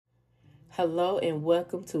Hello and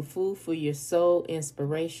welcome to Food for Your Soul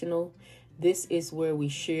Inspirational. This is where we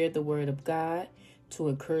share the Word of God to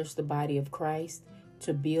encourage the body of Christ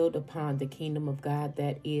to build upon the kingdom of God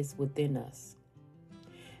that is within us.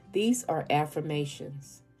 These are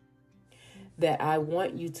affirmations that I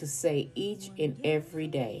want you to say each and every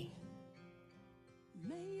day.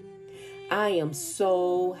 I am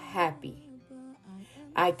so happy.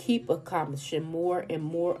 I keep accomplishing more and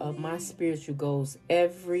more of my spiritual goals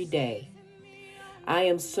every day. I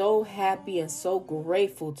am so happy and so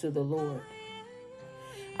grateful to the Lord.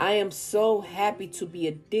 I am so happy to be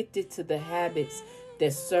addicted to the habits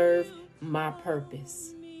that serve my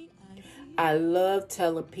purpose. I love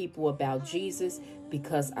telling people about Jesus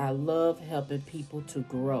because I love helping people to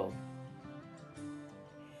grow.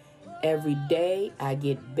 Every day I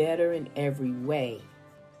get better in every way.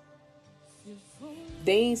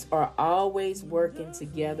 Things are always working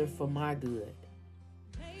together for my good.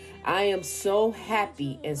 I am so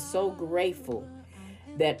happy and so grateful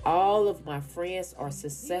that all of my friends are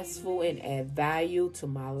successful and add value to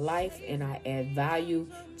my life, and I add value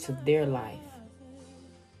to their life.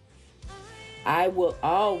 I will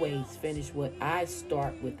always finish what I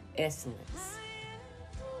start with excellence.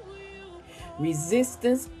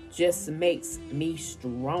 Resistance just makes me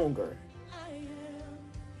stronger.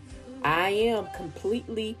 I am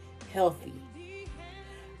completely healthy.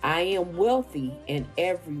 I am wealthy in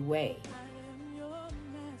every way.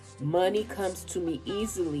 Money comes to me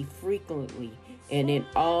easily, frequently, and in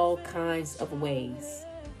all kinds of ways.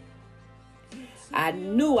 I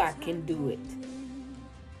knew I can do it.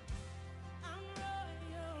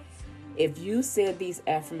 If you said these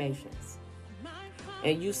affirmations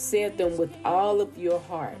and you said them with all of your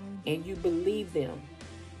heart and you believe them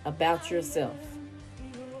about yourself,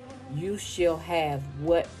 you shall have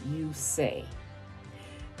what you say.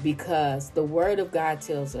 Because the Word of God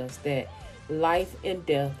tells us that life and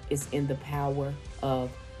death is in the power of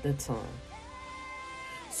the tongue.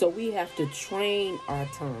 So we have to train our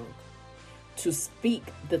tongue to speak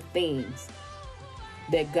the things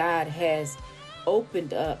that God has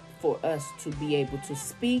opened up for us to be able to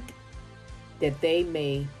speak, that they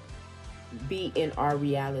may be in our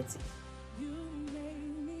reality.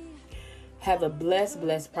 Have a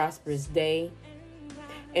blessed, prosperous day.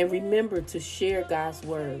 And remember to share God's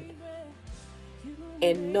word.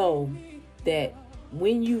 And know that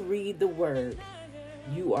when you read the word,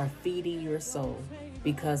 you are feeding your soul.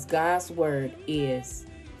 Because God's word is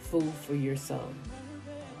food for your soul.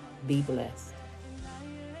 Be blessed.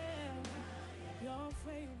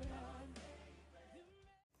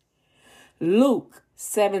 Luke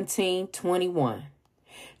 17:21.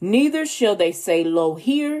 Neither shall they say, Lo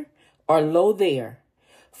here or lo there.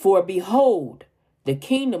 For behold, the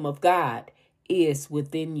kingdom of God is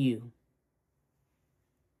within you.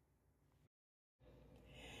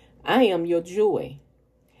 I am your joy.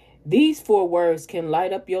 These 4 words can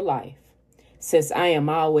light up your life, since I am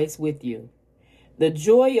always with you. The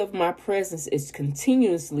joy of my presence is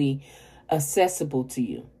continuously accessible to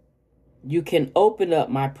you. You can open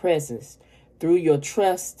up my presence through your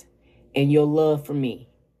trust and your love for me.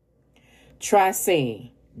 Try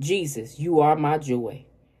saying, Jesus, you are my joy.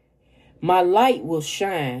 My light will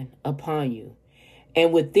shine upon you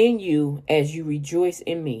and within you as you rejoice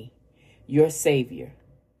in me, your Savior.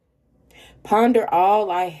 Ponder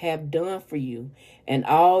all I have done for you and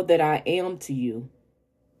all that I am to you.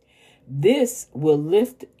 This will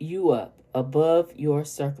lift you up above your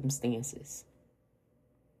circumstances.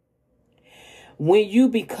 When you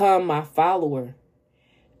become my follower,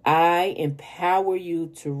 I empower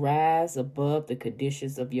you to rise above the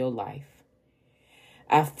conditions of your life.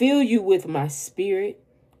 I fill you with my spirit,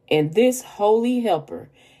 and this holy helper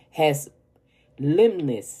has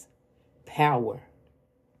limitless power.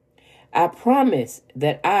 I promise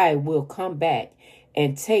that I will come back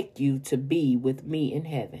and take you to be with me in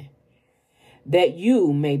heaven, that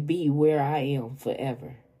you may be where I am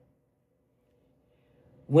forever.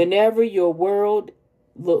 Whenever your world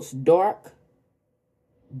looks dark,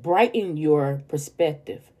 brighten your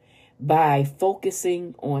perspective by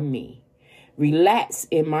focusing on me. Relax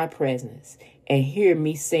in my presence and hear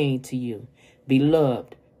me saying to you,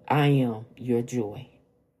 Beloved, I am your joy.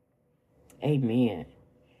 Amen.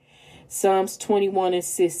 Psalms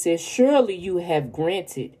 21:6 says, Surely you have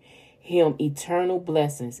granted him eternal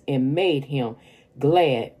blessings and made him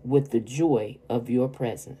glad with the joy of your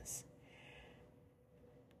presence.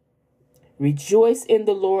 Rejoice in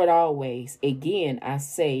the Lord always. Again, I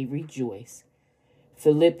say rejoice.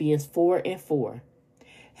 Philippians 4:4.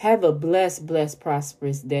 Have a blessed,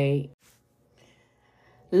 prosperous day.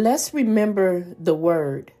 Let's remember the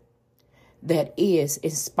word that is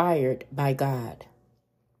inspired by God.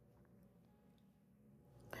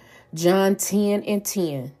 John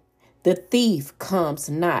 10:10. The thief comes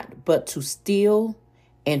not but to steal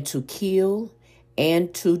and to kill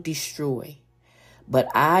and to destroy. But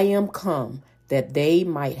I am come that they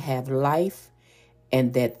might have life,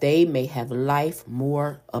 and that they may have life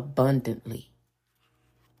more abundantly.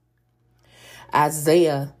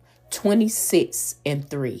 Isaiah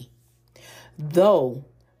 26:3. Though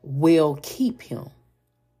he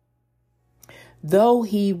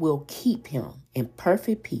will keep him in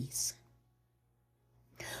perfect peace,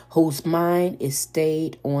 whose mind is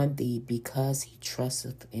stayed on thee, because he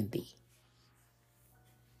trusteth in thee.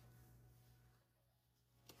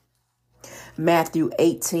 Matthew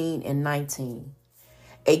 18:19.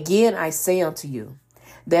 Again I say unto you,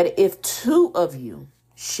 that if two of you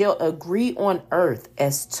shall agree on earth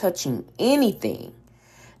as touching anything,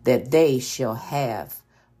 that they shall have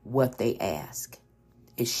what they ask,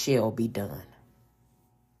 it shall be done.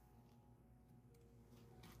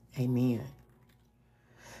 Amen.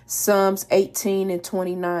 Psalms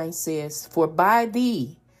 18:29 says, for by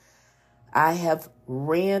thee I have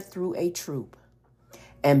ran through a troop,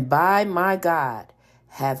 and by my God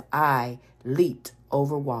have I leaped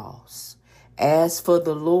over walls. As for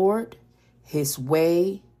the Lord, his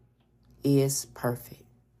way is perfect.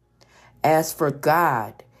 As for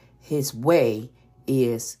God, his way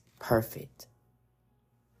is perfect.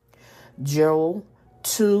 Joel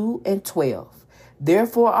 2:12.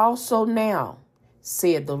 Therefore also now,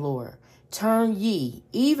 said the Lord, turn ye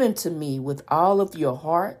even to me with all of your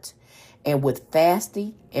heart, and with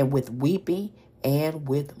fasting, and with weeping, and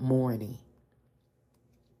with mourning.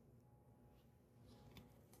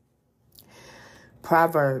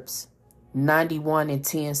 Proverbs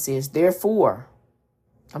 91:10 says,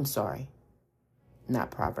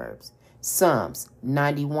 Psalms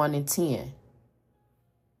 91:10.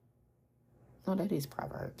 No, that is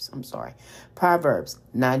Proverbs. Proverbs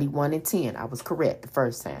 91:10. I was correct the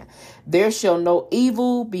first time. There shall no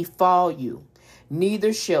evil befall you,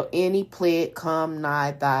 neither shall any plague come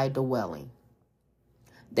nigh thy dwelling.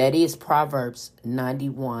 That is Proverbs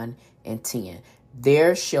 91:10.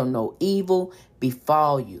 There shall no evil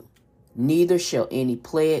befall you, neither shall any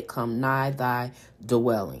plague come nigh thy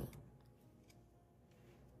dwelling.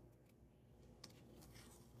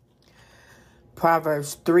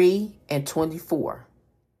 Proverbs 3:24.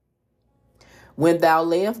 When thou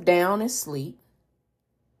layest down and sleep,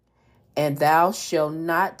 and thou shalt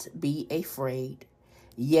not be afraid,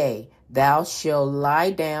 yea, thou shalt lie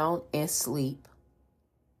down and sleep,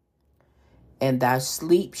 and thy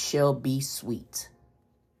sleep shall be sweet.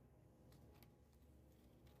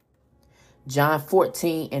 John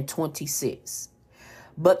 14:26.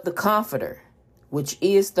 But the Comforter, which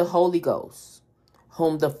is the Holy Ghost,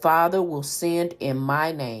 whom the Father will send in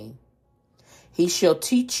my name, he shall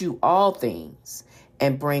teach you all things,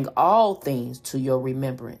 and bring all things to your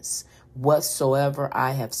remembrance, whatsoever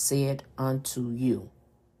I have said unto you.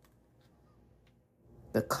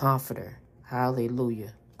 The Comforter,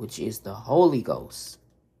 hallelujah, which is the Holy Ghost.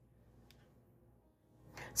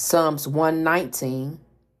 Psalms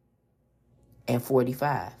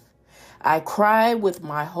 119:45. I cry with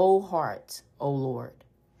my whole heart, O Lord,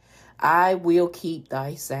 I will keep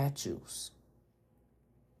thy statutes.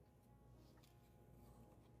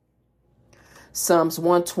 Psalms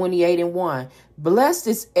 128:1. Blessed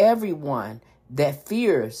is everyone that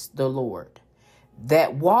fears the Lord,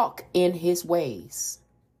 that walk in his ways.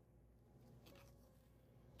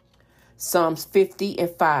 Psalms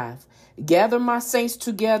 50:5. Gather my saints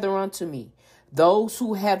together unto me, those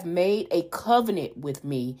who have made a covenant with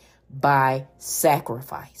me by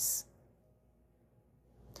sacrifice.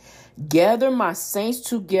 Gather my saints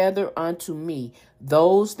together unto me,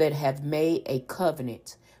 those that have made a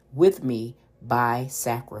covenant with me by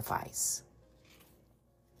sacrifice.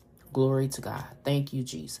 Glory to God. Thank you,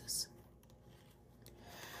 Jesus.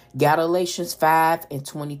 Galatians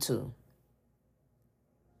 5:22.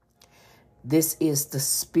 This is the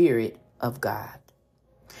Spirit of God.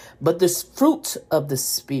 But the fruit of the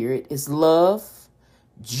Spirit is love,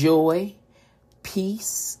 joy,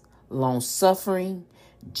 peace, long-suffering,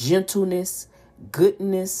 gentleness,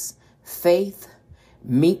 goodness, faith,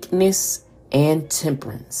 meekness, and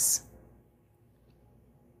temperance.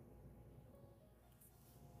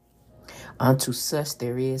 Unto such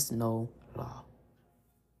there is no law.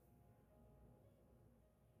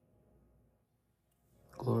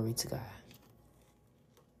 Glory to God.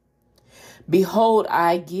 Behold,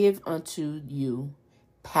 I give unto you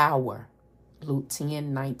power. Luke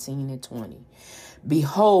 10:19-20.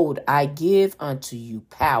 Behold, I give unto you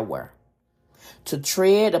power to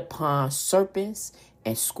tread upon serpents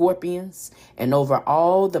and scorpions and over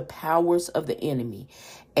all the powers of the enemy,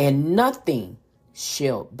 and nothing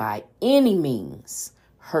shall by any means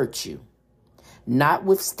hurt you.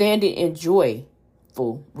 Notwithstanding in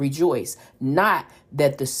joyful rejoice, not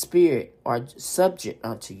that the spirit are subject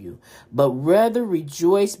unto you, but rather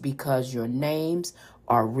rejoice because your names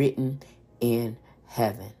are written in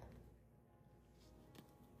heaven.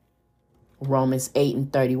 Romans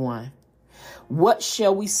 8:31. What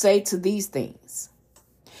shall we say to these things?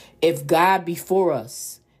 If God be for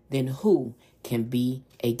us, then who can be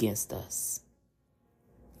against us?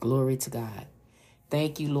 Glory to God.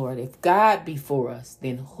 Thank you, Lord. If God be for us,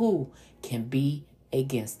 then who can be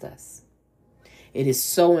against us? It is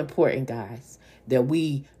so important, guys, that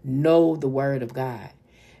we know the word of God,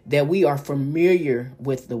 that we are familiar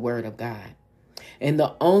with the word of God. And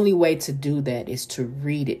the only way to do that is to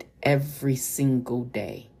read it every single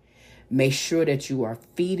day. Make sure that you are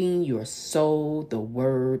feeding your soul the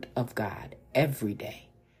word of God every day,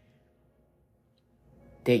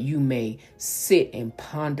 that you may sit and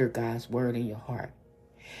ponder God's word in your heart.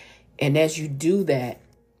 And as you do that,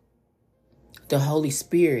 the Holy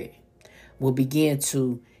Spirit will begin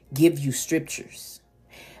to give you scriptures.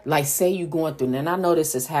 Like say you're going through, and I know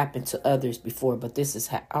this has happened to others before, but this is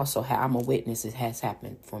also how I'm a witness. It has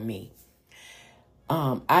happened for me.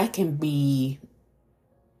 I can be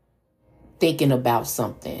thinking about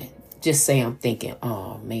something. Just say I'm thinking,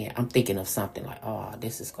 oh man, I'm thinking of something like, oh,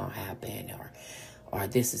 this is going to happen, or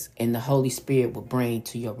this is, and the Holy Spirit will bring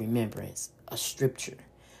to your remembrance a scripture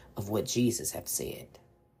of what Jesus have said.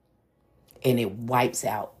 And it wipes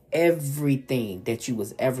out everything that you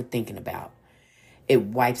was ever thinking about. It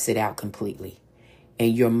wipes it out completely.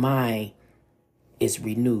 And your mind is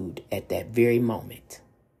renewed at that very moment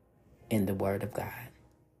in the word of God.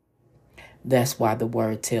 That's why the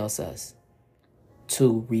word tells us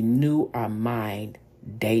to renew our mind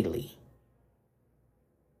daily.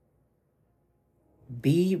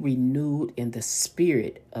 Be renewed in the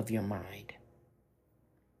spirit of your mind.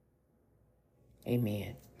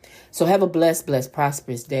 Amen. So have a blessed,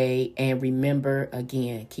 prosperous day. And remember,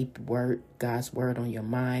 again, keep God's word on your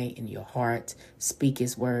mind and your heart. Speak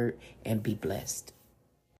his word and be blessed.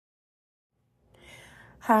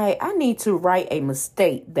 Hi, I need to write a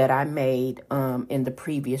mistake that I made in the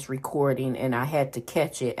previous recording, and I had to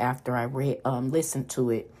catch it after I listened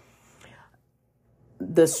to it.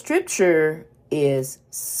 The scripture is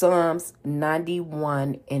Psalms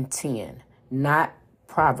 91:10, not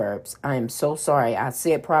Proverbs. I am so sorry. I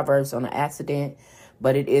said Proverbs on an accident,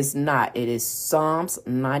 but it is not. It is Psalms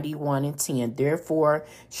 91:10. Therefore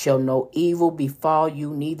shall no evil befall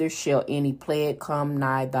you, neither shall any plague come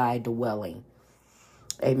nigh thy dwelling.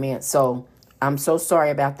 Amen. So I'm so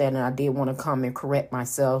sorry about that. And I did want to come and correct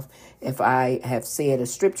myself. If I have said a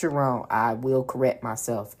scripture wrong, I will correct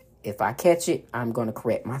myself. If I catch it, I'm going to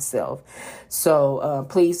correct myself. So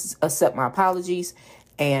please accept my apologies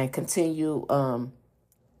and continue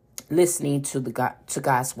listening to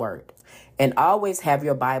God's word. And always have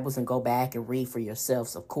your Bibles and go back and read for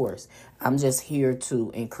yourselves, of course. I'm just here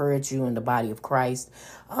to encourage you in the body of Christ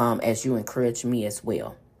as you encourage me as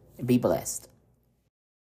well. Be blessed.